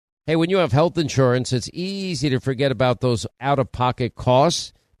Hey, when you have health insurance, it's easy to forget about those out-of-pocket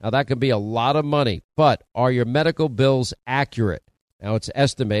costs. Now, that can be a lot of money, but are your medical bills accurate? Now, it's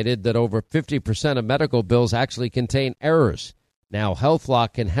estimated that over 50% of medical bills actually contain errors. Now,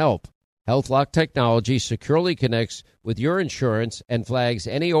 HealthLock can help. HealthLock technology securely connects with your insurance and flags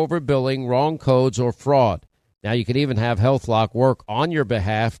any overbilling, wrong codes, or fraud. Now, you can even have HealthLock work on your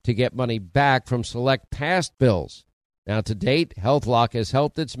behalf to get money back from select past bills. Now, to date, HealthLock has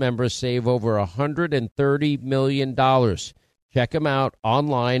helped its members save over $130 million. Check them out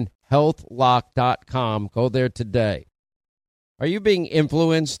online, healthlock.com. Go there today. Are you being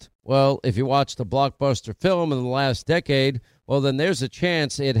influenced? Well, if you watched a blockbuster film in the last decade, well, then there's a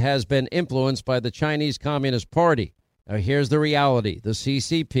chance it has been influenced by the Chinese Communist Party. Now, here's the reality. The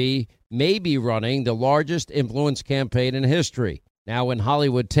CCP may be running the largest influence campaign in history. Now, in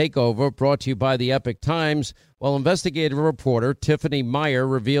Hollywood Takeover, brought to you by the Epic Times, well, investigative reporter Tiffany Meyer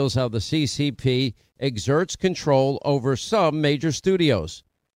reveals how the CCP exerts control over some major studios.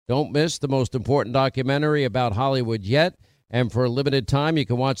 Don't miss the most important documentary about Hollywood yet. And for a limited time, you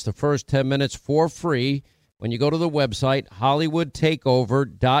can watch the first 10 minutes for free when you go to the website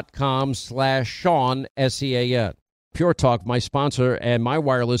hollywoodtakeover.com/Sean, S-E-A-N. Pure Talk, my sponsor and my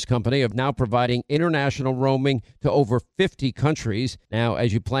wireless company, of now providing international roaming to over 50 countries. Now,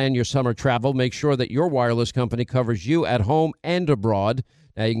 as you plan your summer travel, make sure that your wireless company covers you at home and abroad.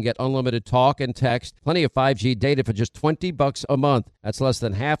 Now, you can get unlimited talk and text, plenty of 5G data for just $20 a month. That's less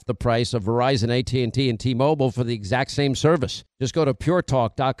than half the price of Verizon, AT&T, and T-Mobile for the exact same service. Just go to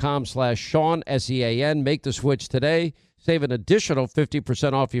puretalk.com/Sean, S-E-A-N. Make the switch today. Save an additional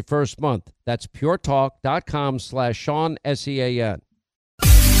 50% off your first month. That's puretalk.com/Sean, S-E-A-N.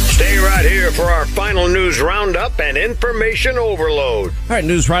 Stay right here for our final news roundup and information overload. All right,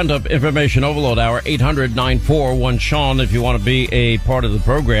 news roundup, information overload hour, 800-941-SEAN if you want to be a part of the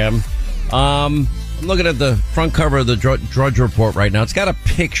program. I'm looking at the front cover of the Drudge Report right now. It's got a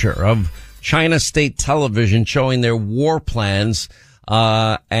picture of China State Television showing their war plans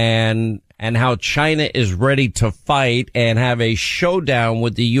and how China is ready to fight and have a showdown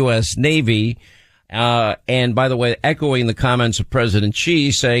with the U.S. Navy. And by the way, echoing the comments of President Xi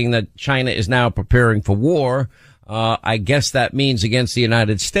saying that China is now preparing for war. I guess that means against the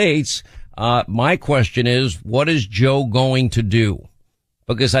United States. My question is, what is Joe going to do?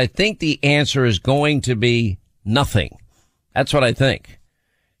 Because I think the answer is going to be nothing. That's what I think.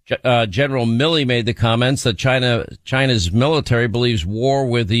 General Milley made the comments that China's military believes war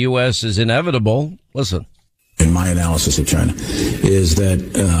with the U.S. is inevitable. Listen. In my analysis of China, is that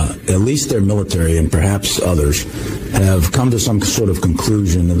at least their military and perhaps others have come to some sort of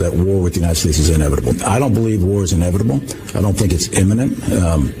conclusion that war with the United States is inevitable. I don't believe war is inevitable. I don't think it's imminent.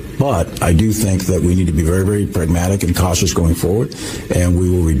 But I do think that we need to be very, very pragmatic and cautious going forward. And we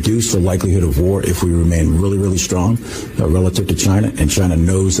will reduce the likelihood of war if we remain really, really strong relative to China. And China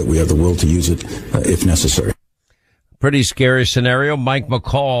knows that we have the will to use it if necessary. Pretty scary scenario. Mike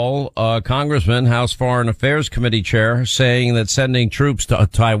McCall, Congressman, House Foreign Affairs Committee chair, saying that sending troops to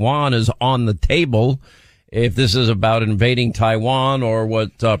Taiwan is on the table. If this is about invading Taiwan or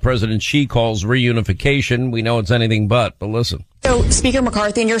what President Xi calls reunification, we know it's anything but listen. So Speaker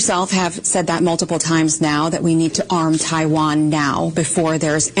McCarthy and yourself have said that multiple times now, that we need to arm Taiwan now before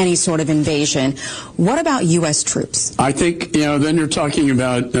there's any sort of invasion. What about U.S. troops? I think, then you're talking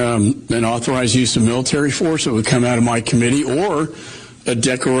about an authorized use of military force that would come out of my committee, or a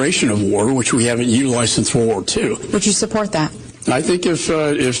declaration of war, which we haven't utilized since World War II. Would you support that? I think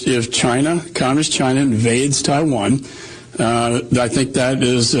if China, Communist China, invades Taiwan, I think that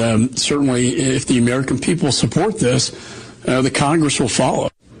is certainly, if the American people support this, the Congress will follow.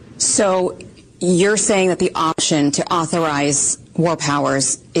 So you're saying that the option to authorize war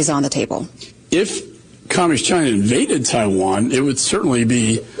powers is on the table? If Communist China invaded Taiwan, it would certainly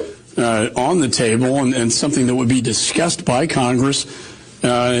be on the table and something that would be discussed by Congress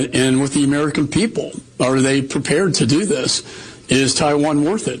and with the American people. Are they prepared to do this? Is Taiwan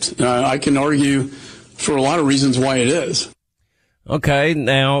worth it? I can argue for a lot of reasons why it is. Okay,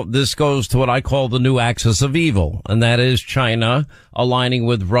 now this goes to what I call the new axis of evil, and that is China aligning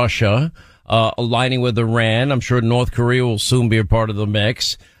with Russia, aligning with Iran. I'm sure North Korea will soon be a part of the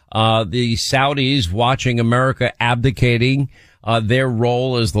mix. The Saudis watching America abdicating their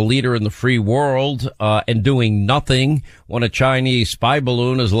role as the leader in the free world and doing nothing when a Chinese spy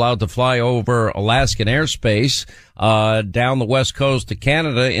balloon is allowed to fly over Alaskan airspace, down the west coast to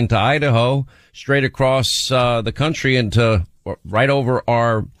Canada, into Idaho, straight across the country into right over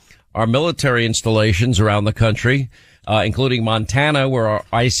our military installations around the country, including Montana, where our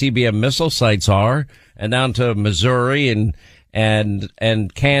ICBM missile sites are, and down to Missouri and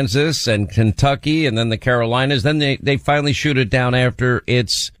Kansas and Kentucky and then the Carolinas. Then they finally shoot it down after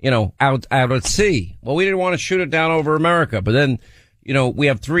it's, out at sea. Well, we didn't want to shoot it down over America, but then, we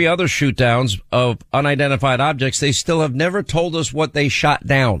have 3 other shoot downs of unidentified objects. They still have never told us what they shot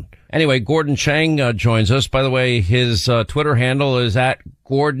down. Anyway, Gordon Chang joins us. By the way, his Twitter handle is at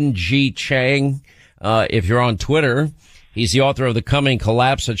Gordon G. Chang. If you're on Twitter, he's the author of The Coming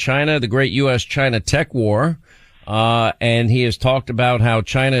Collapse of China, the Great U.S.-China Tech War. And he has talked about how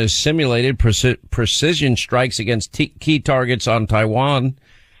China has simulated precision strikes against key targets on Taiwan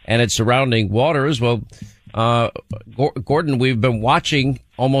and its surrounding waters. Well, Gordon, we've been watching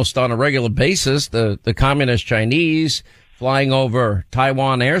almost on a regular basis the communist Chinese flying over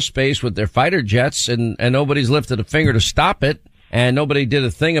Taiwan airspace with their fighter jets, and nobody's lifted a finger to stop it. And nobody did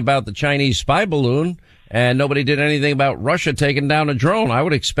a thing about the Chinese spy balloon, and nobody did anything about Russia taking down a drone. I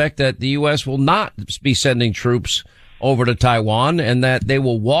would expect that the U.S. will not be sending troops over to Taiwan, and that they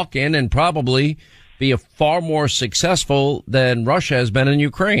will walk in and probably be far more successful than Russia has been in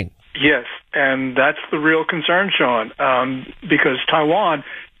Ukraine. Yes, and that's the real concern, Sean, because Taiwan,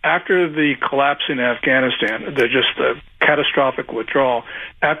 after the collapse in Afghanistan, the catastrophic withdrawal,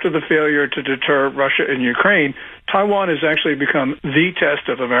 after the failure to deter Russia and Ukraine, Taiwan has actually become the test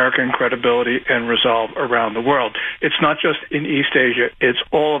of American credibility and resolve around the world. It's not just in East Asia, it's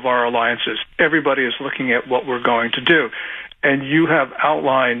all of our alliances. Everybody is looking at what we're going to do. And you have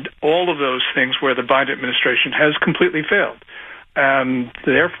outlined all of those things where the Biden administration has completely failed. And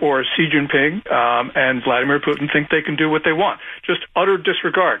therefore, Xi Jinping and Vladimir Putin think they can do what they want. Just utter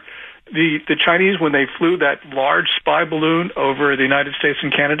disregard. The Chinese, when they flew that large spy balloon over the United States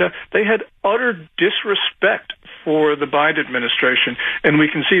and Canada, they had utter disrespect for the Biden administration. And we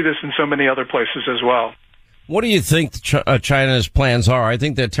can see this in so many other places as well. What do you think China's plans are? I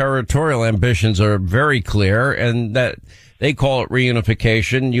think their territorial ambitions are very clear, and that they call it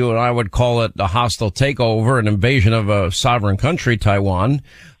reunification. You and I would call it a hostile takeover, an invasion of a sovereign country, Taiwan.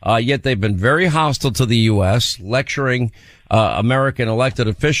 Yet they've been very hostile to the U.S., lecturing American elected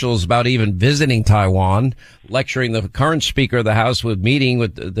officials about even visiting Taiwan, lecturing the current Speaker of the House with meeting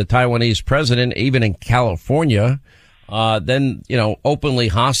with the Taiwanese president, even in California. Then, openly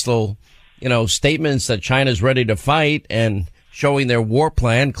hostile, statements that China's ready to fight and showing their war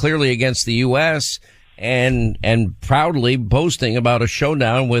plan clearly against the U.S., and proudly boasting about a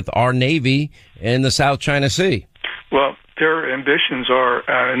showdown with our Navy in the South China Sea. Well, their ambitions are,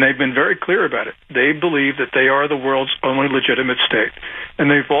 and they've been very clear about it, they believe that they are the world's only legitimate state. And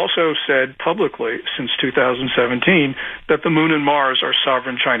they've also said publicly since 2017 that the Moon and Mars are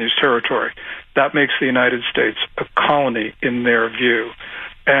sovereign Chinese territory. That makes the United States a colony in their view.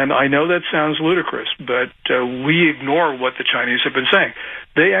 And I know that sounds ludicrous, but we ignore what the Chinese have been saying.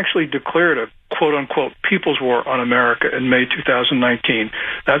 They actually declared a quote-unquote people's war on America in May 2019.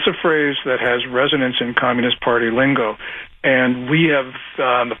 That's a phrase that has resonance in Communist Party lingo. And we have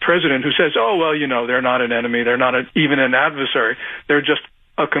the president who says, they're not an enemy, they're not even an adversary, they're just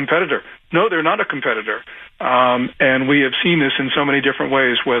a competitor. No, they're not a competitor. And we have seen this in so many different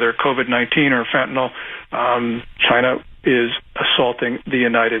ways, whether COVID-19 or fentanyl. China is assaulting the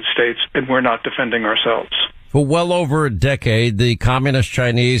United States, and we're not defending ourselves. For well over a decade, the communist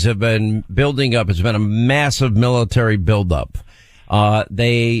Chinese have been building up. It's been a massive military buildup.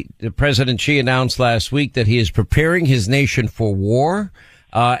 President Xi announced last week that he is preparing his nation for war,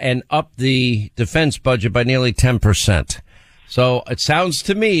 and up the defense budget by nearly 10%. So it sounds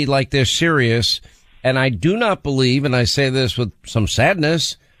to me like they're serious. And I do not believe, and I say this with some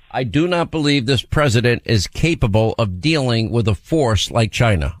sadness, I do not believe this president is capable of dealing with a force like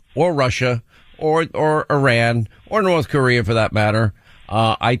China or Russia or Iran or North Korea for that matter.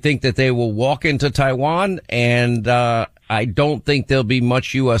 I think that they will walk into Taiwan, and I don't think there'll be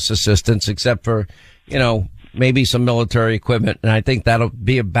much U.S. assistance except for, maybe some military equipment. And I think that'll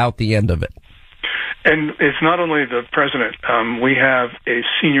be about the end of it. And it's not only the president. We have a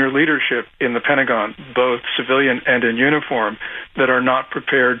senior leadership in the Pentagon, both civilian and in uniform, that are not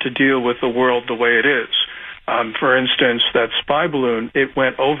prepared to deal with the world the way it is. For instance, that spy balloon, it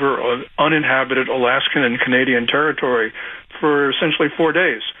went over uninhabited Alaskan and Canadian territory for essentially 4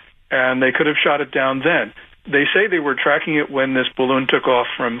 days, and they could have shot it down then. They say they were tracking it when this balloon took off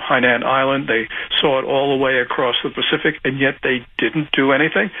from Hainan Island. They saw it all the way across the Pacific, and yet they didn't do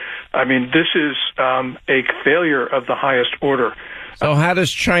anything. I mean, this is a failure of the highest order. So how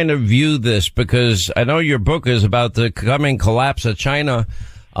does China view this? Because I know your book is about the coming collapse of China.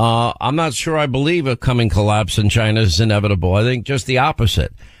 I'm not sure I believe a coming collapse in China is inevitable. I think just the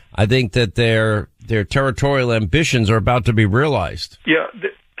opposite. I think that their territorial ambitions are about to be realized. Yeah.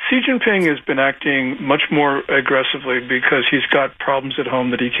 Xi Jinping has been acting much more aggressively because he's got problems at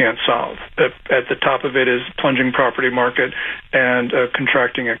home that he can't solve. At the top of it is plunging property market and a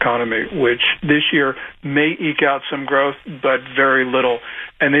contracting economy, which this year may eke out some growth, but very little.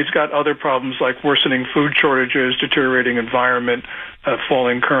 And he's got other problems like worsening food shortages, deteriorating environment,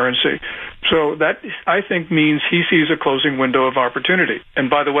 falling currency. So that, I think, means he sees a closing window of opportunity.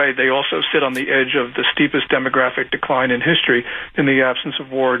 And by the way, they also sit on the edge of the steepest demographic decline in history in the absence of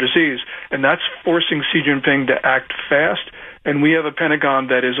war or disease. And that's forcing Xi Jinping to act fast. And we have a Pentagon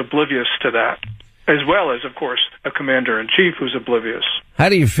that is oblivious to that, as well as, of course, a commander-in-chief who's oblivious. How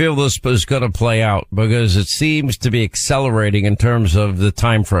do you feel this is going to play out? Because it seems to be accelerating in terms of the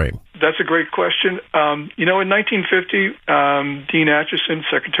time frame. That's a great question. In 1950, Dean Acheson,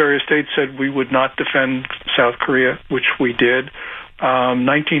 Secretary of State, said we would not defend South Korea, which we did.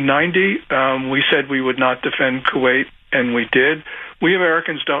 1990, we said we would not defend Kuwait, and we did. We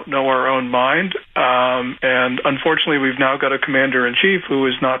Americans don't know our own mind, and unfortunately we've now got a commander-in-chief who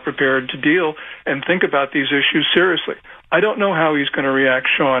is not prepared to deal and think about these issues seriously. I don't know how he's going to react,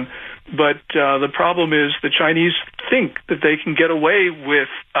 Sean, but the problem is the Chinese think that they can get away with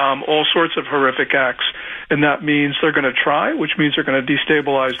all sorts of horrific acts, and that means they're going to try, which means they're going to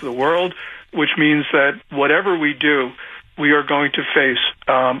destabilize the world, which means that whatever we do, we are going to face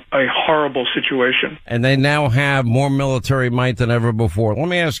a horrible situation. And they now have more military might than ever before. Let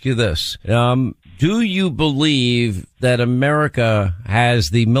me ask you this. Do you believe that America has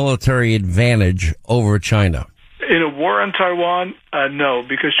the military advantage over China? In a war on Taiwan, no,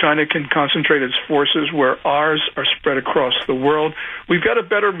 because China can concentrate its forces where ours are spread across the world. We've got a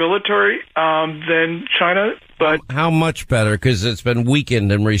better military than China, but... How much better? Because it's been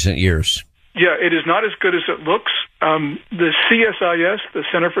weakened in recent years. Yeah, it is not as good as it looks. The CSIS, the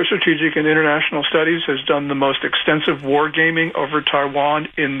Center for Strategic and International Studies, has done the most extensive war gaming over Taiwan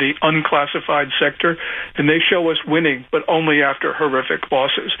in the unclassified sector, and they show us winning, but only after horrific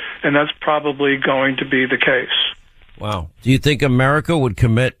losses, and that's probably going to be the case. Wow. Do you think America would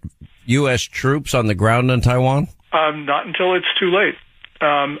commit U.S. troops on the ground in Taiwan? Not until it's too late.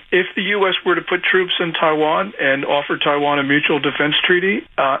 If the U.S. were to put troops in Taiwan and offer Taiwan a mutual defense treaty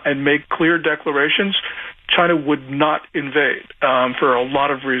and make clear declarations, China would not invade for a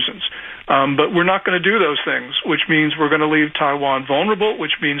lot of reasons. But we're not going to do those things, which means we're going to leave Taiwan vulnerable,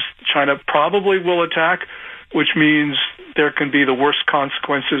 which means China probably will attack, which means there can be the worst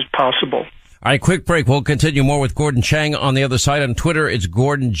consequences possible. All right, quick break. We'll continue more with Gordon Chang on the other side. On Twitter, it's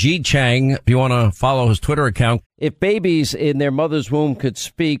Gordon G. Chang, if you want to follow his Twitter account. If babies in their mother's womb could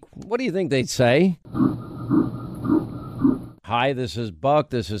speak, what do you think they'd say? Hi, this is Buck,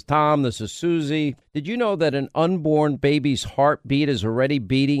 this is Tom, this is Susie. Did you know that an unborn baby's heartbeat is already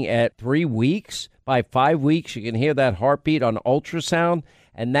beating at 3 weeks? By 5 weeks, you can hear that heartbeat on ultrasound,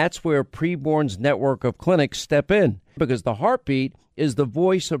 and that's where Preborn's network of clinics step in, because the heartbeat is the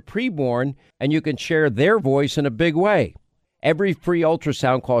voice of preborn, and you can share their voice in a big way. Every free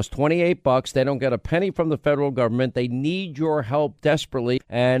ultrasound costs $28. They don't get a penny from the federal government. They need your help desperately,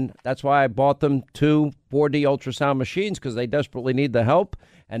 and that's why I bought them 2 4D ultrasound machines, because they desperately need the help,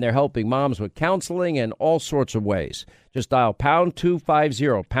 and they're helping moms with counseling and all sorts of ways. Just dial pound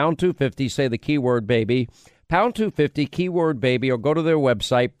 250, pound 250, say the keyword baby, pound 250, keyword baby, or go to their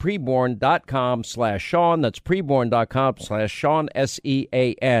website, preborn.com/Sean. That's preborn.com/Sean,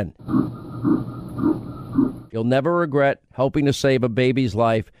 SEAN. You'll never regret helping to save a baby's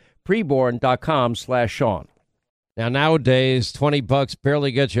life. Preborn.com/Sean. Now, nowadays, $20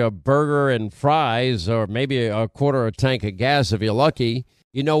 barely gets you a burger and fries, or maybe a quarter of a tank of gas if you're lucky.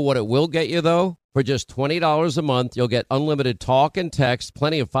 You know what it will get you, though? For just $20 a month, you'll get unlimited talk and text,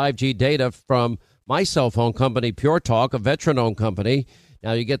 plenty of 5G data from my cell phone company, Pure Talk, a veteran-owned company.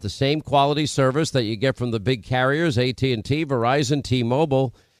 Now, you get the same quality service that you get from the big carriers, AT&T, Verizon,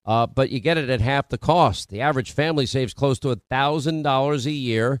 T-Mobile, but you get it at half the cost. The average family saves close to $1,000 a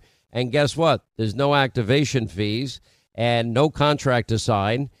year. And guess what? There's no activation fees and no contract to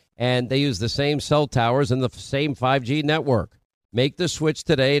sign. And they use the same cell towers and the same 5G network. Make the switch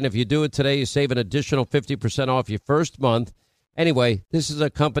today. And if you do it today, you save an additional 50% off your first month. Anyway, this is a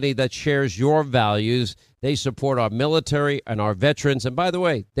company that shares your values. They support our military and our veterans. And by the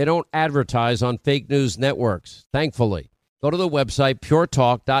way, they don't advertise on fake news networks, thankfully. Go to the website,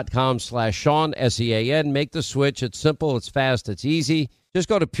 puretalk.com/Sean, SEAN. Make the switch. It's simple, it's fast, it's easy. Just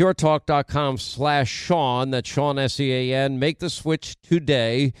go to puretalk.com/Sean, that's Sean, SEAN. Make the switch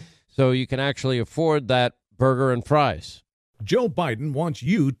today so you can actually afford that burger and fries. Joe Biden wants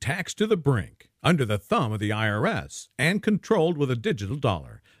you taxed to the brink, under the thumb of the IRS, and controlled with a digital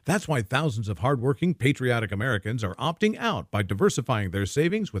dollar. That's why thousands of hardworking, patriotic Americans are opting out by diversifying their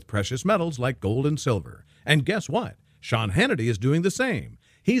savings with precious metals like gold and silver. And guess what? Sean Hannity is doing the same.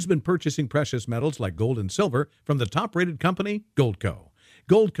 He's been purchasing precious metals like gold and silver from the top-rated company, Goldco.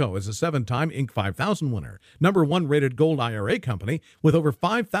 Goldco is a 7-time Inc. 5000 winner, #1 rated gold IRA company with over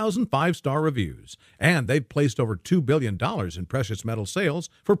 5,000 5-star reviews. And they've placed over $2 billion in precious metal sales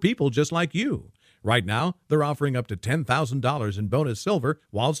for people just like you. Right now, they're offering up to $10,000 in bonus silver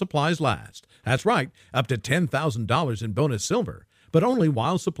while supplies last. That's right, up to $10,000 in bonus silver, but only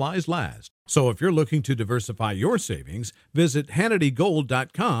while supplies last. So if you're looking to diversify your savings, visit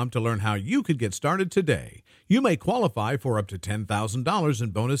HannityGold.com to learn how you could get started today. You may qualify for up to $10,000 in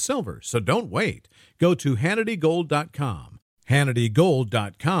bonus silver, so don't wait. Go to HannityGold.com.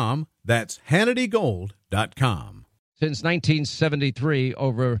 HannityGold.com. That's HannityGold.com. Since 1973,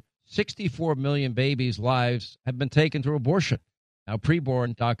 over 64 million babies' lives have been taken through abortion. Now,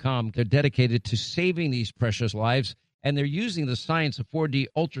 preborn.com, they're dedicated to saving these precious lives, and they're using the science of 4D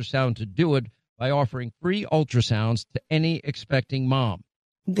ultrasound to do it by offering free ultrasounds to any expecting mom.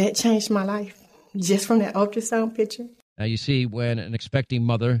 That changed my life, just from that ultrasound picture. Now, you see, when an expecting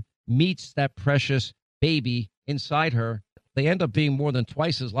mother meets that precious baby inside her, they end up being more than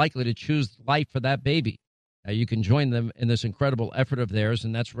twice as likely to choose life for that baby. Now, you can join them in this incredible effort of theirs,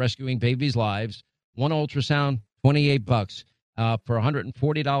 and that's rescuing babies' lives. One ultrasound, $28. For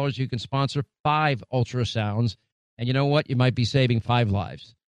 $140, you can sponsor 5 ultrasounds. And you know what? You might be saving 5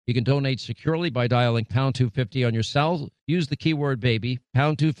 lives. You can donate securely by dialing pound 250 on your cell. Use the keyword baby,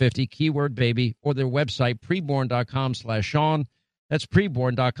 pound 250, keyword baby, or their website, preborn.com/Sean. That's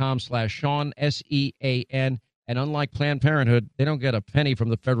preborn.com/Sean, SEAN. And unlike Planned Parenthood, they don't get a penny from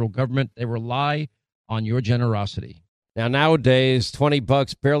the federal government. They rely on your generosity. Now, nowadays,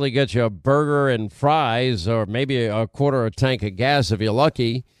 $20 barely gets you a burger and fries, or maybe a quarter of a tank of gas if you're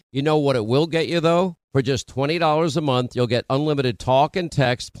lucky. You know what it will get you, though? For just $20 a month, you'll get unlimited talk and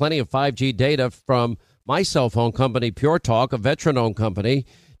text, plenty of 5G data from my cell phone company, Pure Talk, a veteran-owned company.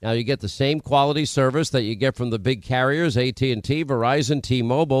 Now, you get the same quality service that you get from the big carriers, AT&T, Verizon,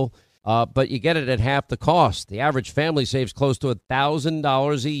 T-Mobile, but you get it at half the cost. The average family saves close to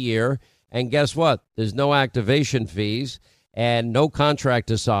 $1,000 a year. And guess what? There's no activation fees and no contract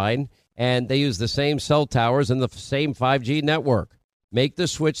to sign, and they use the same cell towers and the same 5G network. Make the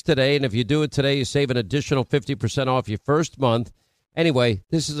switch today, and if you do it today, you save an additional 50% off your first month. Anyway,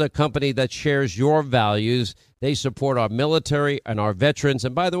 this is a company that shares your values. They support our military and our veterans.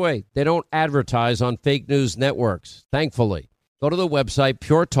 And by the way, they don't advertise on fake news networks, thankfully. Go to the website,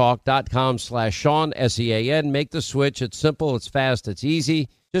 puretalk.com/Sean, SEAN. Make the switch. It's simple, it's fast, it's easy.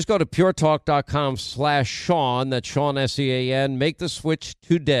 Just go to puretalk.com/Sean, that's Sean, SEAN. Make the switch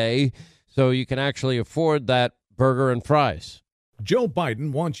today so you can actually afford that burger and fries. Joe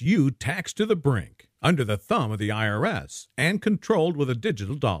Biden wants you taxed to the brink, under the thumb of the IRS, and controlled with a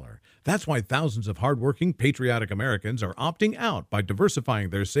digital dollar. That's why thousands of hardworking, patriotic Americans are opting out by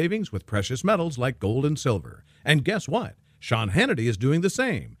diversifying their savings with precious metals like gold and silver. And guess what? Sean Hannity is doing the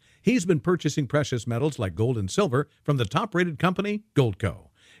same. He's been purchasing precious metals like gold and silver from the top-rated company, Goldco.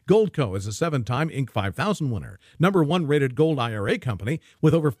 Goldco is a 7-time Inc. 5000 winner, #1 rated gold IRA company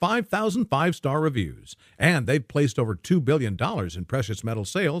with over 5,000 5-star reviews. And they've placed over $2 billion in precious metal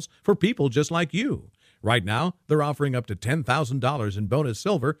sales for people just like you. Right now, they're offering up to $10,000 in bonus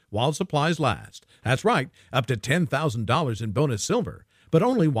silver while supplies last. That's right, up to $10,000 in bonus silver, but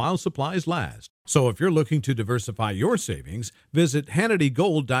only while supplies last. So if you're looking to diversify your savings, visit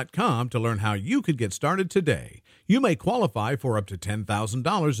HannityGold.com to learn how you could get started today. You may qualify for up to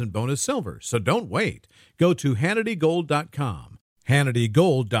 $10,000 in bonus silver, so don't wait. Go to HannityGold.com.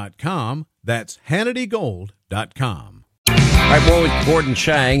 HannityGold.com. That's HannityGold.com. All right, more with Gordon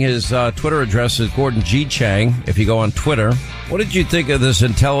Chang. His Twitter address is Gordon G. Chang, if you go on Twitter. What did you think of this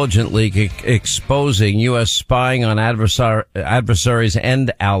intelligence leak exposing U.S. spying on adversaries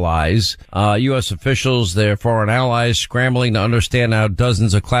and allies? U.S. officials, their foreign allies, scrambling to understand how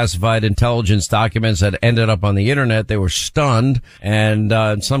dozens of classified intelligence documents had ended up on the Internet. They were stunned and,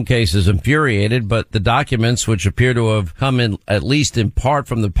 in some cases, infuriated. But the documents, which appear to have come in, at least in part,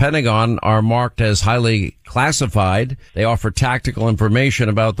 from the Pentagon, are marked as highly classified. They offer tactical information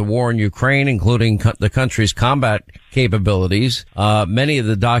about the war in Ukraine, including the country's combat capabilities. Many of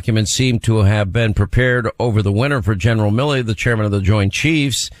the documents seem to have been prepared over the winter for General Milley, the chairman of the Joint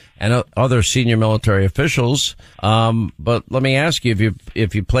Chiefs, and other senior military officials. But let me ask you,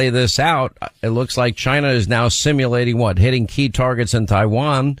 if you play this out, it looks like China is now simulating hitting key targets in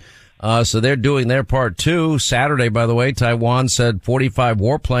Taiwan. So they're doing their part too. Saturday, by the way, Taiwan said 45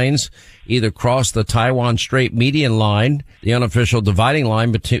 warplanes either crossed the Taiwan Strait median line, the unofficial dividing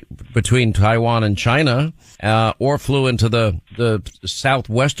line between Taiwan and China, or flew into the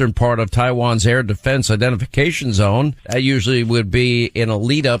southwestern part of Taiwan's air defense identification zone. That usually would be in a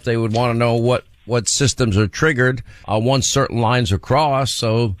lead up. They would want to know what systems are triggered once certain lines are crossed.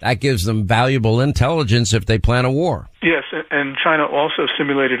 So that gives them valuable intelligence if they plan a war. Yes, and China also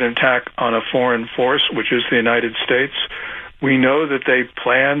simulated an attack on a foreign force, which is the United States. We know that they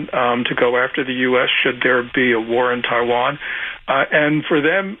plan to go after the U.S. should there be a war in Taiwan. And for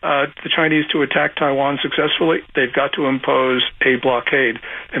them, the Chinese to attack Taiwan successfully, they've got to impose a blockade.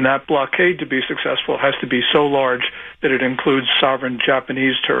 And that blockade, to be successful, has to be so large that it includes sovereign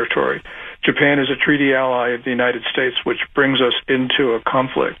Japanese territory. Japan is a treaty ally of the United States, which brings us into a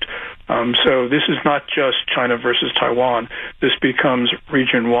conflict. So this is not just China versus Taiwan. This becomes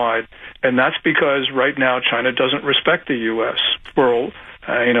region-wide. And that's because right now China doesn't respect the U.S. world.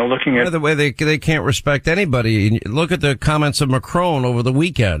 Looking at... By the way, they can't respect anybody. Look at the comments of Macron over the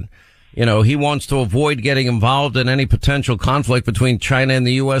weekend. He wants to avoid getting involved in any potential conflict between China and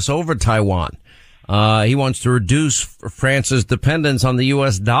the U.S. over Taiwan. He wants to reduce France's dependence on the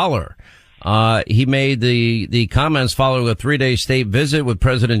U.S. dollar. He made the comments following a 3-day state visit with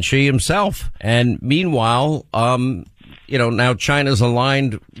President Xi himself. And meanwhile, now China's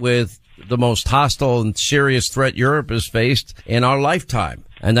aligned with the most hostile and serious threat Europe has faced in our lifetime,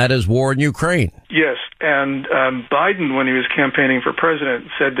 and that is war in Ukraine. Yes, and Biden, when he was campaigning for president,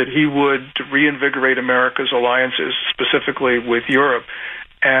 said that he would reinvigorate America's alliances, specifically with Europe.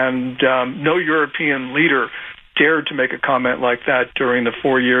 And no European leader dared to make a comment like that during the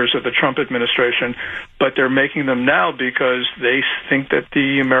 4 years of the Trump administration, but they're making them now because they think that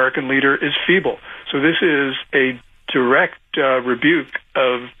the American leader is feeble. So this is a direct rebuke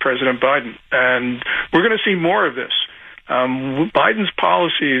of President Biden, and we're going to see more of this. Biden's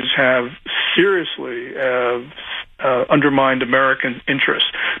policies have seriously undermined American interests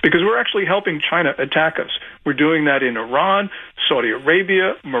because we're actually helping China attack us. We're doing that in Iran, Saudi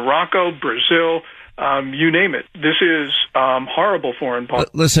Arabia, Morocco, Brazil, you name it. This is horrible foreign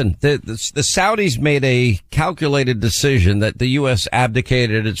policy. Listen, the Saudis made a calculated decision that the U.S.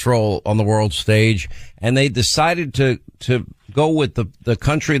 abdicated its role on the world stage, and they decided to go with the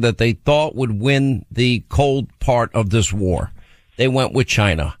country that they thought would win the cold part of this war. They went with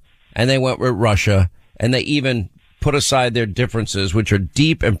China, and they went with Russia, and they even put aside their differences, which are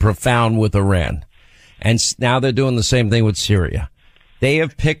deep and profound, with Iran. And now they're doing the same thing with Syria. They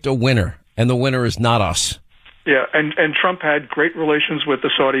have picked a winner, and the winner is not us. Yeah, and Trump had great relations with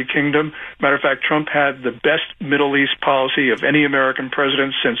the Saudi kingdom. Matter of fact, Trump had the best Middle East policy of any American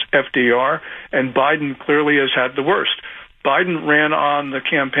president since FDR, and Biden clearly has had the worst. Biden ran on the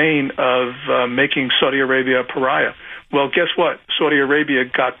campaign of making Saudi Arabia a pariah. Well, guess what? Saudi Arabia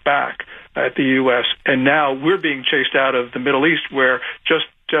got back at the U.S., and now we're being chased out of the Middle East, where just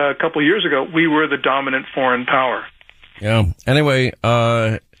a couple of years ago, we were the dominant foreign power. Yeah. Anyway,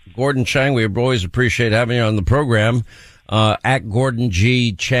 Gordon Chang, we always appreciate having you on the program. At Gordon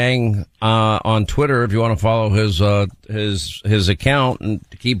G. Chang on Twitter, if you want to follow his account and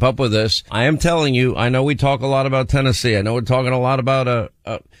keep up with this. I am telling you, I know we talk a lot about Tennessee. I know we're talking a lot about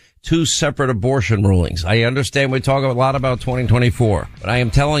two separate abortion rulings. I understand we talk a lot about 2024, but I am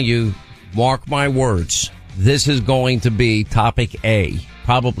telling you, mark my words, this is going to be topic A,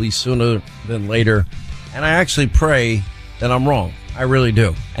 probably sooner than later. And I actually pray that I'm wrong. I really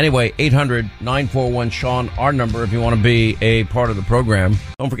do. Anyway, 800-941-SEAN, our number if you want to be a part of the program.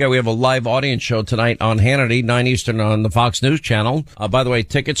 Don't forget, we have a live audience show tonight on Hannity, 9 Eastern on the Fox News channel. By the way,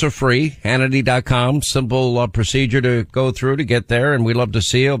 tickets are free. Hannity.com. Simple procedure to go through to get there, and we love to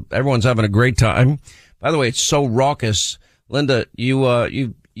see you. Everyone's having a great time. By the way, it's so raucous. Linda,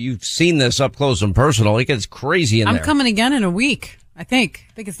 you've seen this up close and personal. It gets crazy in there. I'm coming again in a week. I think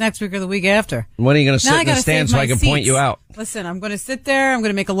it's next week or the week after. When are you going to sit in the stand so I can point you out? Listen, I'm going to sit there. I'm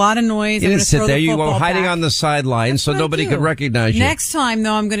going to make a lot of noise. You didn't sit there. You go hiding on the sidelines so nobody could recognize you. Next time,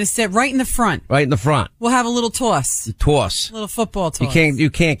 though, I'm going to sit right in the front. Right in the front. We'll have a little toss. A little football toss.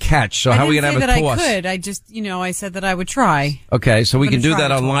 You can't catch. So how are we going to have a toss? I could. I just, I said that I would try. Okay, so we can do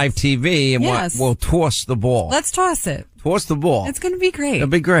that on live TV, and we'll toss the ball. Let's toss it. Toss the ball. It's going to be great. It'll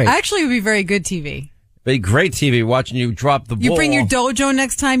be great. Actually, it would be very good TV. Be great TV watching you drop the ball. You bring your dojo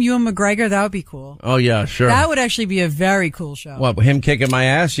next time, you and McGregor, that would be cool. Oh, yeah, sure. That would actually be a very cool show. What, him kicking my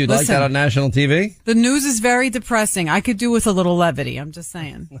ass? You'd like that on national TV? The news is very depressing. I could do with a little levity, I'm just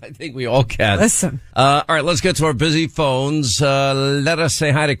saying. I think we all can. Listen. All right, let's get to our busy phones. Let us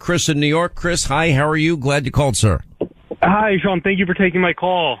say hi to Chris in New York. Chris, hi, how are you? Glad you called, sir. Hi, Sean. Thank you for taking my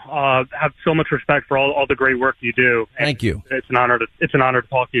call. Have so much respect for all the great work you do. Thank you. It's an honor to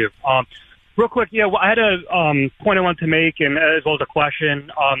talk to you. Real quick, I had a point I wanted to make, and as well as a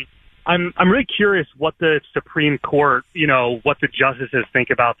question. I'm really curious what the Supreme Court, what the justices think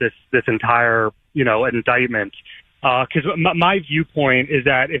about this entire, indictment. Because my viewpoint is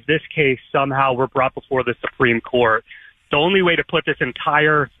that if this case somehow were brought before the Supreme Court, the only way to put this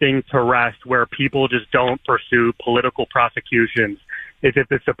entire thing to rest, where people just don't pursue political prosecutions, is if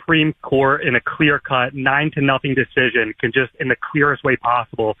the Supreme Court, in a clear-cut 9-0 decision, can just, in the clearest way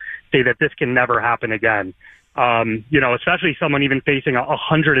possible, say that this can never happen again. Especially someone even facing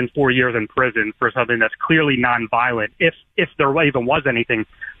 104 years in prison for something that's clearly nonviolent, if there even was anything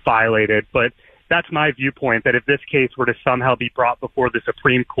violated. But that's my viewpoint, that if this case were to somehow be brought before the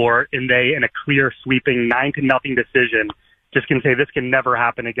Supreme Court and they, in a clear, sweeping 9-0 decision, just can say this can never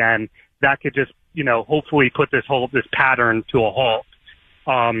happen again, that could just, hopefully put this pattern to a halt.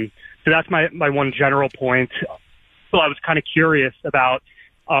 So that's my one general point. So I was kind of curious about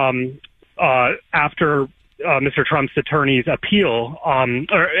after Mr. Trump's attorney's appeal,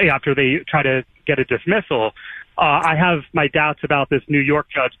 or after they try to get a dismissal, I have my doubts about this New York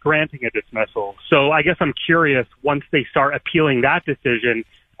judge granting a dismissal. So I guess I'm curious, once they start appealing that decision,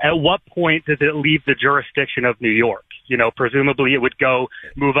 at what point does it leave the jurisdiction of New York? Presumably it would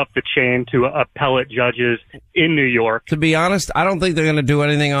move up the chain to appellate judges in New York. To be honest, I don't think they're going to do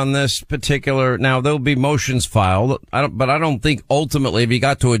anything on this particular. Now, there'll be motions filed, but I don't think ultimately, if you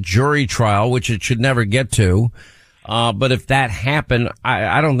got to a jury trial, which it should never get to, but if that happened,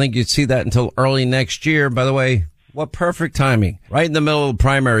 I don't think you'd see that until early next year. By the way, what perfect timing, right in the middle of the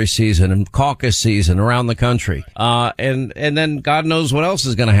primary season and caucus season around the country. And then God knows what else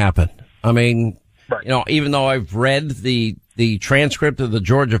is going to happen. I mean, right. Even though I've read the transcript of the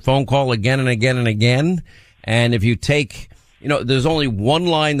Georgia phone call again and again and again, and if you take, there's only one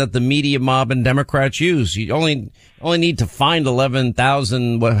line that the media mob and Democrats use. You only need to find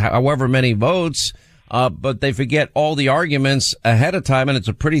 11,000, however many votes. But they forget all the arguments ahead of time, and it's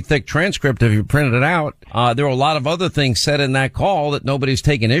a pretty thick transcript if you print it out. There were a lot of other things said in that call that nobody's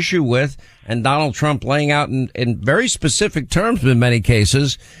taken issue with, and Donald Trump laying out in very specific terms in many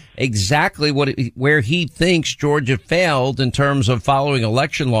cases exactly where he thinks Georgia failed in terms of following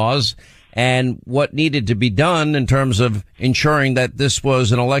election laws and what needed to be done in terms of ensuring that this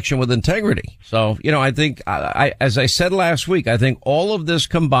was an election with integrity. So, I think, as I said last week, I think all of this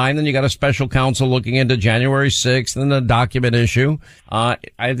combined, and you got a special counsel looking into January 6th and the document issue. I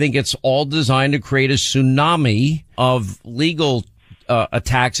think it's all designed to create a tsunami of legal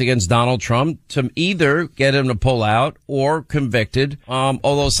attacks against Donald Trump to either get him to pull out or convicted.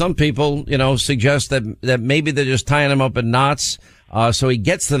 Although some people, suggest that maybe they're just tying him up in knots. So he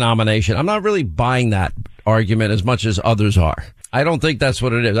gets the nomination. I'm not really buying that argument as much as others are. I don't think that's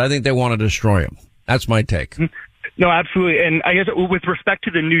what it is. I think they want to destroy him. That's my take. No, absolutely. And I guess with respect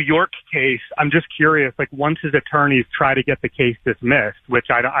to the New York case, I'm just curious, once his attorneys try to get the case dismissed, which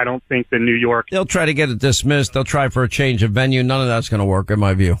I don't think the New York... They'll try to get it dismissed. They'll try for a change of venue. None of that's going to work, in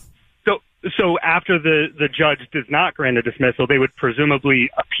my view. So after the judge does not grant a dismissal, they would presumably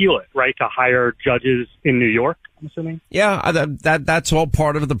appeal it, right, to hire judges in New York, I'm assuming? Yeah, that's all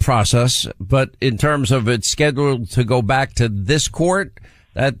part of the process. But in terms of it's scheduled to go back to this court,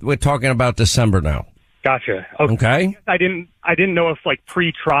 that we're talking about December now. Gotcha. Okay. I didn't know if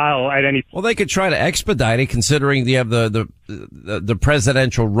pre-trial at any. Well, they could try to expedite it, considering they have the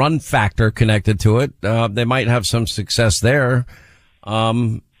presidential run factor connected to it. They might have some success there.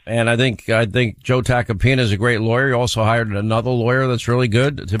 And I think Joe Tacopina is a great lawyer. He also hired another lawyer that's really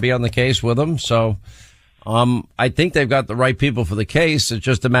good to be on the case with him. So, I think they've got the right people for the case. It's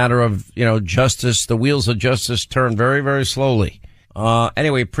just a matter of, justice. The wheels of justice turn very, very slowly.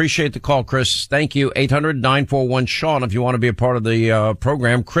 Anyway, appreciate the call, Chris. Thank you. 800-941-SEAN if you want to be a part of the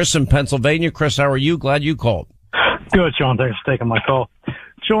program. Chris in Pennsylvania. Chris, how are you? Glad you called. Good, Sean. Thanks for taking my call.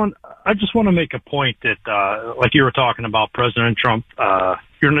 Sean, I just want to make a point that, like you were talking about President Trump,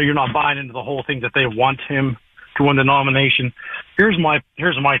 you're not buying into the whole thing that they want him to win the nomination. Here's my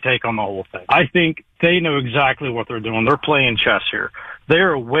take on the whole thing. I think they know exactly what they're doing. They're playing chess here.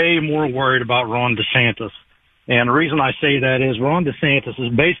 They're way more worried about Ron DeSantis. And the reason I say that is Ron DeSantis is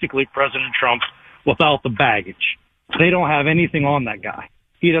basically President Trump without the baggage. They don't have anything on that guy.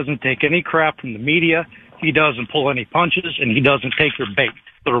 He doesn't take any crap from the media. He doesn't pull any punches, and he doesn't take your bait.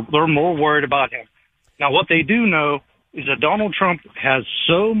 They're more worried about him. Now, what they do know is that Donald Trump has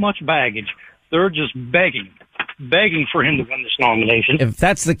so much baggage, they're just begging for him to win this nomination. If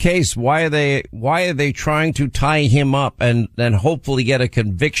that's the case, why are they trying to tie him up and then hopefully get a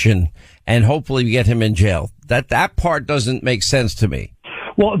conviction and hopefully get him in jail. That part doesn't make sense to me.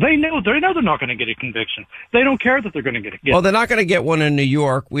 Well, they know they're not going to get a conviction. They don't care that they're going to get it. Well, they're not going to get one in New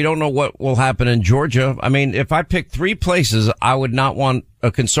York. We don't know what will happen in Georgia. I mean, if I picked 3 places, I would not want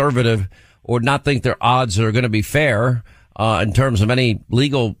a conservative or not think their odds are going to be fair in terms of any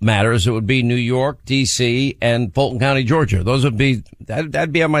legal matters. It would be New York, D.C., and Fulton County, Georgia. Those would be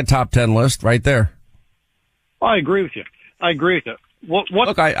that'd be on my top 10 list right there. I agree with you. What?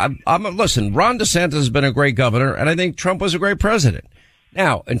 Look, listen, Ron DeSantis has been a great governor, and I think Trump was a great president.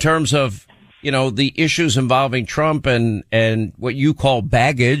 Now, in terms of, the issues involving Trump and what you call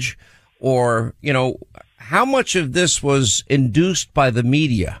baggage, or, how much of this was induced by the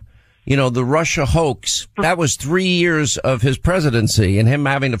media? The Russia hoax, that was 3 years of his presidency and him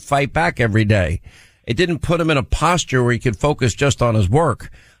having to fight back every day. It didn't put him in a posture where he could focus just on his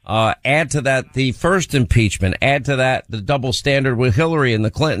work. Add to that the first impeachment, add to that the double standard with Hillary and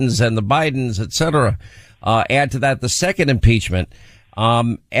the Clintons and the Bidens, et cetera. Add to that the second impeachment.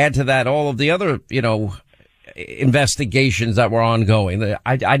 Add to that all of the other, investigations that were ongoing.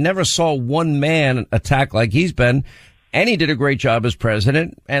 I never saw one man attack like he's been, and he did a great job as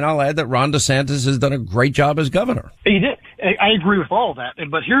president. And I'll add that Ron DeSantis has done a great job as governor. He did. I agree with all that.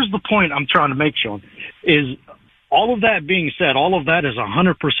 But here's the point I'm trying to make, Sean, is all of that being said, all of that is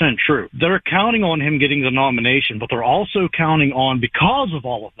 100% true. They're counting on him getting the nomination, but they're also counting on, because of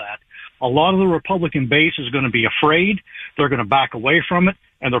all of that, a lot of the Republican base is going to be afraid. They're going to back away from it,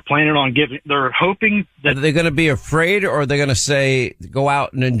 and they're planning on they're hoping that. Are they going to be afraid, or are they going to go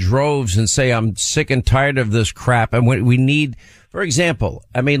out and in droves and say, I'm sick and tired of this crap? And we need, for example,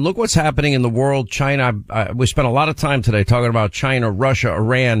 I mean, look what's happening in the world. China, we spent a lot of time today talking about China, Russia,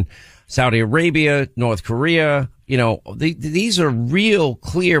 Iran, Saudi Arabia, North Korea. These are real,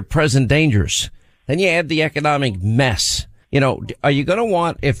 clear, present dangers. Then you add the economic mess. Are you going to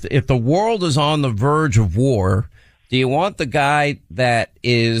want, if the world is on the verge of war, do you want the guy that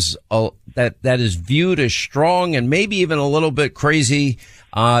is that is viewed as strong and maybe even a little bit crazy,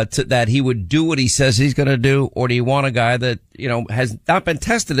 that he would do what he says he's going to do? Or do you want a guy that, has not been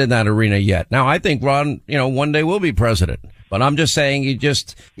tested in that arena yet? Now, I think Ron, one day will be president. But I'm just saying,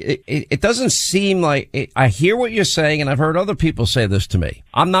 it doesn't seem like I hear what you're saying, and I've heard other people say this to me.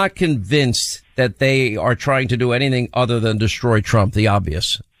 I'm not convinced that they are trying to do anything other than destroy Trump, the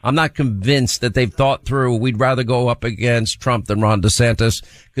obvious. I'm not convinced that they've thought through, we'd rather go up against Trump than Ron DeSantis,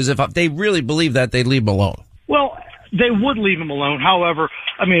 because if they really believe that, they'd leave him alone. Well, they would leave him alone. However,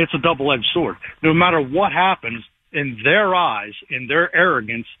 I mean, it's a double-edged sword. No matter what happens, in their eyes, in their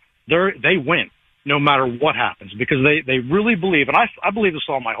arrogance, they win. No matter what happens, because they really believe, and I believe this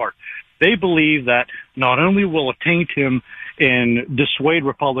with all my heart, they believe that not only will it taint him and dissuade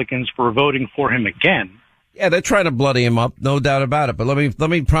Republicans for voting for him again. Yeah, they're trying to bloody him up, no doubt about it. But let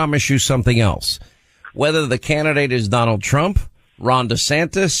me promise you something else. Whether the candidate is Donald Trump, Ron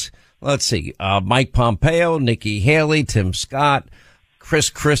DeSantis, let's see, Mike Pompeo, Nikki Haley, Tim Scott, Chris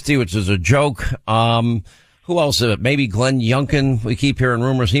Christie, which is a joke. Who else? Maybe Glenn Youngkin. We keep hearing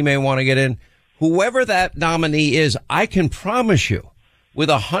rumors he may want to get in. Whoever that nominee is, I can promise you with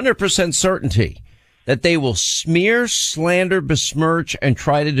 100% certainty that they will smear, slander, besmirch, and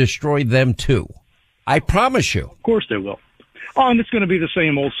try to destroy them too. I promise you. Of course they will. Oh, and it's going to be the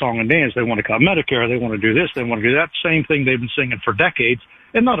same old song and dance. They want to cut Medicare. They want to do this. They want to do that. Same thing they've been singing for decades.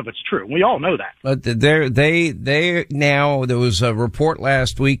 And none of it's true. We all know that. But they now, there was a report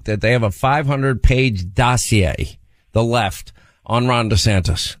last week that they have a 500-page dossier, the left, on Ron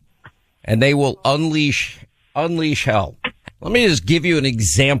DeSantis. And they will unleash hell. Let me just give you an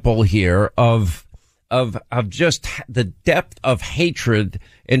example here of just the depth of hatred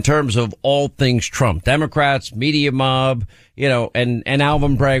in terms of all things Trump. Democrats, media mob, and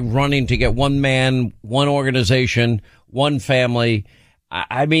Alvin Bragg running to get one man, one organization, one family.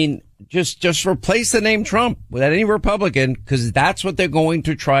 I mean, just replace the name Trump with any Republican, because that's what they're going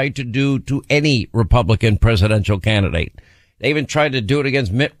to try to do to any Republican presidential candidate. They even tried to do it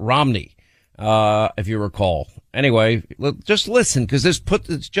against Mitt Romney, if you recall. Anyway, just listen, because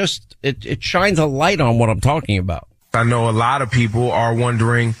it shines a light on what I'm talking about. I know a lot of people are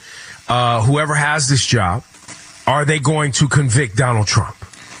wondering, whoever has this job, are they going to convict Donald Trump?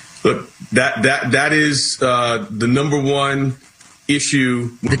 Look, that is the number one issue.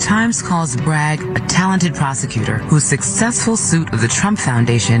 The Times calls Bragg a talented prosecutor whose successful suit of the Trump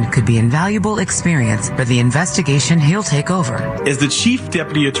Foundation could be invaluable experience for the investigation he'll take over. As the Chief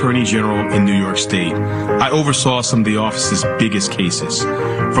Deputy Attorney General in New York State, I oversaw some of the office's biggest cases.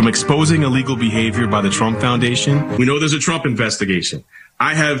 From exposing illegal behavior by the Trump Foundation, we know there's a Trump investigation.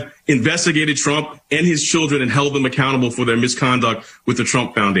 I have investigated Trump and his children and held them accountable for their misconduct with the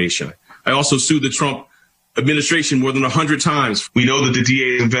Trump Foundation. I also sued the Trump administration more than 100 times. We know that the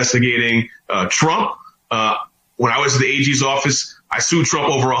DA is investigating Trump. When I was at the AG's office, I sued Trump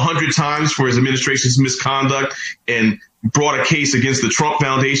over 100 times for his administration's misconduct and brought a case against the Trump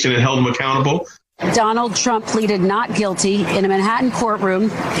Foundation and held him accountable. Donald Trump pleaded not guilty in a Manhattan courtroom,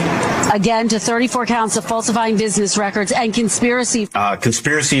 again, to 34 counts of falsifying business records and conspiracy.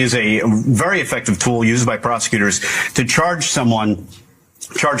 Conspiracy is a very effective tool used by prosecutors to charge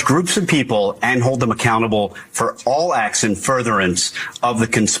groups of people and hold them accountable for all acts in furtherance of the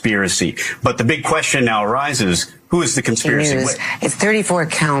conspiracy. But the big question now arises, who is the conspiracy with? It's 34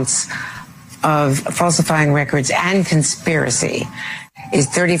 counts of falsifying records and conspiracy. Is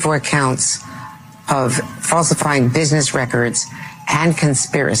 34 counts of falsifying business records and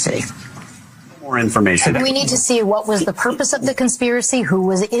conspiracy. More information. We need to see what was the purpose of the conspiracy, who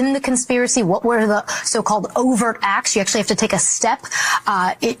was in the conspiracy, what were the so-called overt acts. You actually have to take a step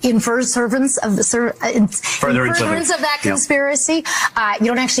in furtherance of that conspiracy. You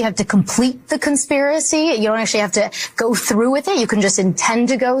don't actually have to complete the conspiracy. You don't actually have to go through with it. You can just intend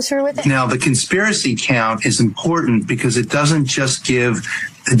to go through with it. Now, the conspiracy count is important because it doesn't just give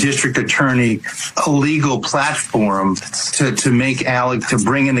the district attorney a legal platform to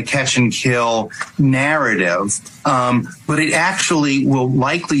bring in the catch and kill narrative, but it actually will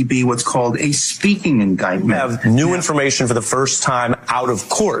likely be what's called a speaking indictment. We have new information for the first time out of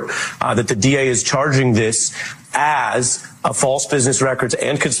court that the DA is charging this as a false business records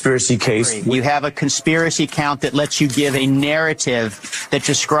and conspiracy case. You have a conspiracy count that lets you give a narrative that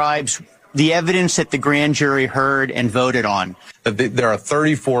describes the evidence that the grand jury heard and voted on. There are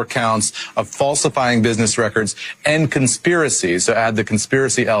 34 counts of falsifying business records and conspiracy. So add the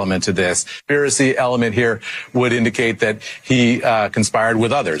conspiracy element to this. Conspiracy element here would indicate that he conspired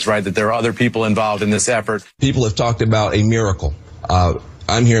with others, right? That there are other people involved in this effort. People have talked about a miracle.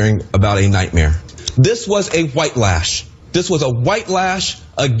 I'm hearing about a nightmare. This was a white lash. This was a white lash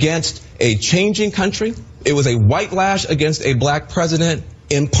against a changing country. It was a white lash against a black president.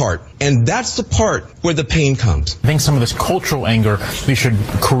 In part. And that's the part where the pain comes. I think some of this cultural anger we should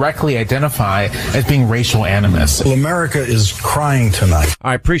correctly identify as being racial animus. Well, America is crying tonight.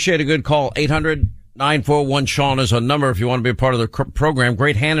 I appreciate a good call. 800-941-SEAN is a number if you want to be a part of the program.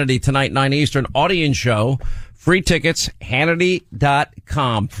 Great Hannity tonight, 9 Eastern, audience show. Free tickets,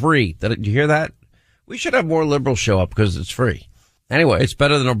 Hannity.com. Free. Did you hear that? We should have more liberals show up because it's free. Anyway, it's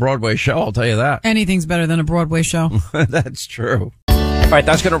better than a Broadway show, I'll tell you that. Anything's better than a Broadway show. That's true. All right,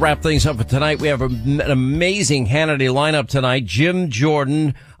 that's going to wrap things up for tonight. We have an amazing Hannity lineup tonight. Jim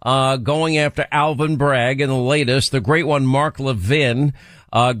Jordan going after Alvin Bragg in the latest. The great one, Mark Levin.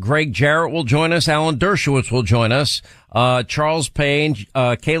 Greg Jarrett will join us. Alan Dershowitz will join us. Charles Payne,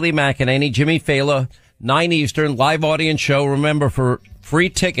 Kaylee McEnany, Jimmy Fela, 9 Eastern, live audience show. Remember, for free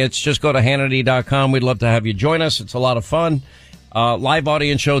tickets, just go to Hannity.com. We'd love to have you join us. It's a lot of fun. Live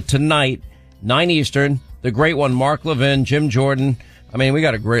audience show tonight, 9 Eastern. The great one, Mark Levin, Jim Jordan. I mean, we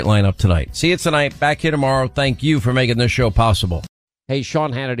got a great lineup tonight. See you tonight. Back here tomorrow. Thank you for making this show possible. Hey,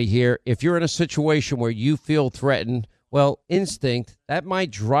 Sean Hannity here. If you're in a situation where you feel threatened, well, instinct, that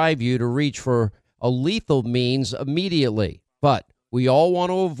might drive you to reach for a lethal means immediately. But we all want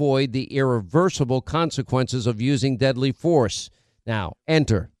to avoid the irreversible consequences of using deadly force. Now,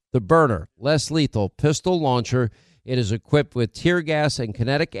 enter the Burner, less lethal pistol launcher. It is equipped with tear gas and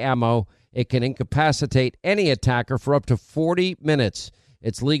kinetic ammo. It can incapacitate any attacker for up to 40 minutes.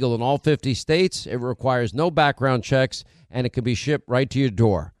 It's legal in all 50 states. It requires no background checks, and it can be shipped right to your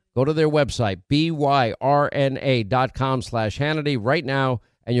door. Go to their website, byrna.com/Hannity right now,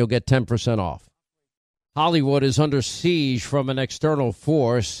 and you'll get 10% off. Hollywood is under siege from an external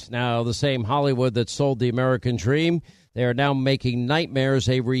force. Now, the same Hollywood that sold the American dream, they are now making nightmares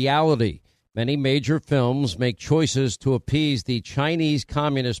a reality. Many major films make choices to appease the Chinese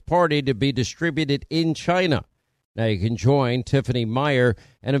Communist Party to be distributed in China. Now you can join Tiffany Meyer,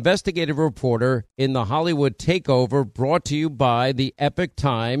 an investigative reporter in the Hollywood Takeover, brought to you by the Epoch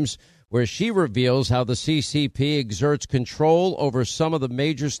Times, where she reveals how the CCP exerts control over some of the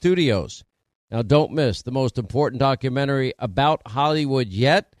major studios. Now don't miss the most important documentary about Hollywood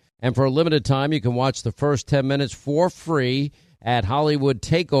yet, and for a limited time you can watch the first 10 minutes for free at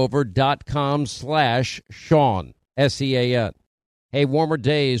HollywoodTakeover.com/Sean, SEAN. Hey, warmer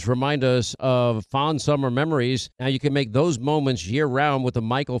days remind us of fond summer memories. Now you can make those moments year-round with the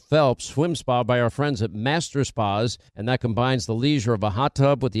Michael Phelps Swim Spa by our friends at Master Spas, and that combines the leisure of a hot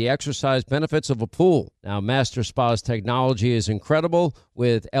tub with the exercise benefits of a pool. Now, Master Spa's technology is incredible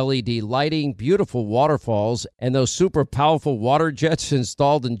with LED lighting, beautiful waterfalls, and those super powerful water jets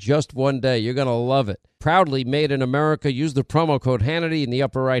installed in just one day. You're going to love it. proudly made in America. Use the promo code Hannity in the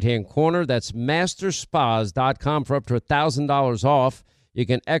upper right-hand corner. That's masterspas.com for up to $1,000 off. You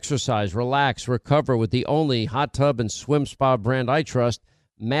can exercise, relax, recover with the only hot tub and swim spa brand I trust,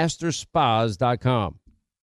 masterspas.com.